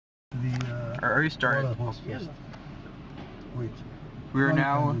Are you started? Yes. Wait. We are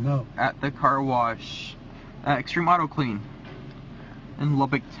now at the car wash at Extreme Auto Clean in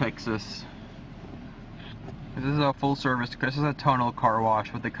Lubbock, Texas. This is a full service. This is a tunnel car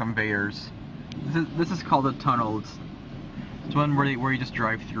wash with the conveyors. This is called a tunnel. It's one where you just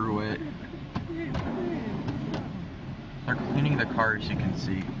drive through it. They're cleaning the cars, you can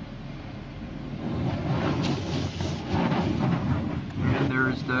see. And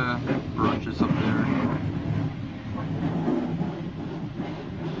there's the brushes up there.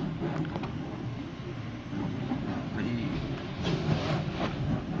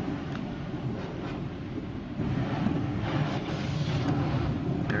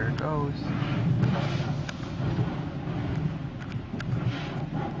 There it goes.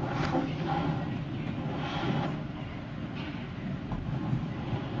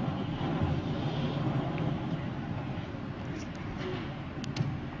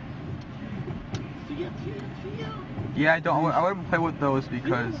 Yeah, I wouldn't play with those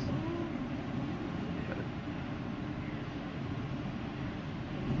because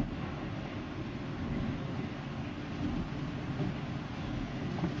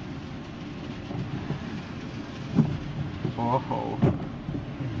oh.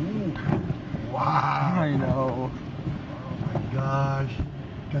 Wow. I know. Oh my gosh.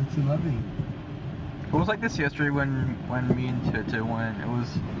 Can't see nothing. It was like this yesterday when me and Tete went. It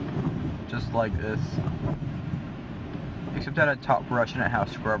was just like this. Except it had a top brush and it had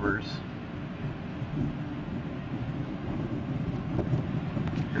scrubbers.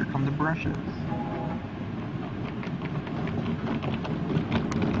 Here come the brushes.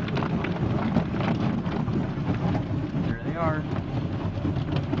 There they are.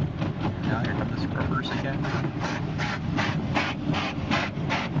 Now here come the scrubbers again.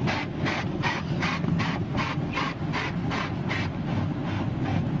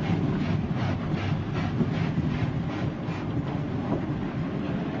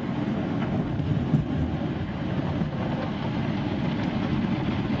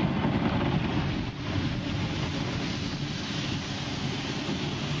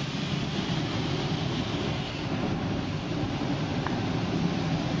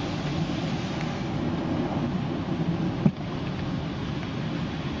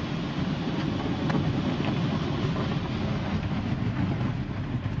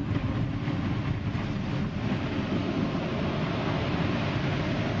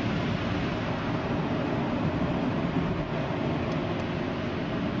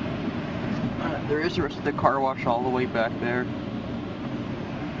 There is the rest of the car wash all the way back there.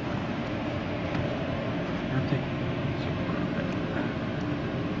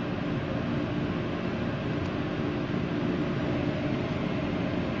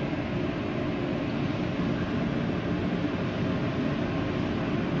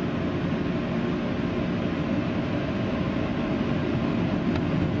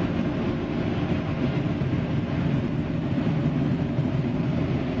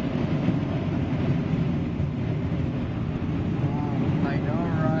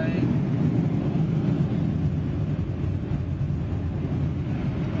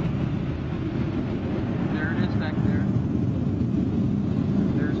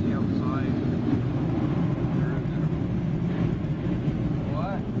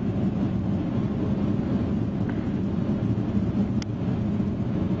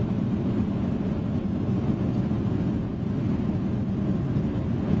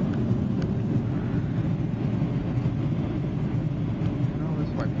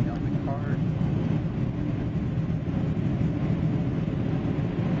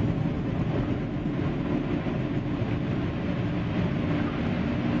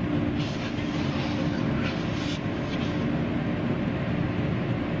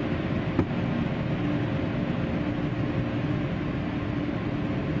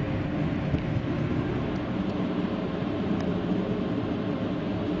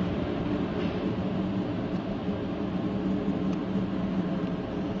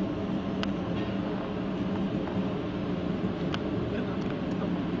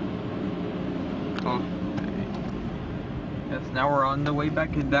 Yes, now we're on the way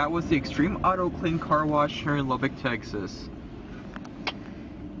back, and that was the Extreme Auto Clean car wash here in Lubbock, Texas.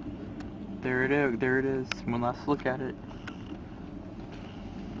 There it is. One last look at it.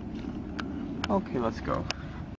 Okay, let's go.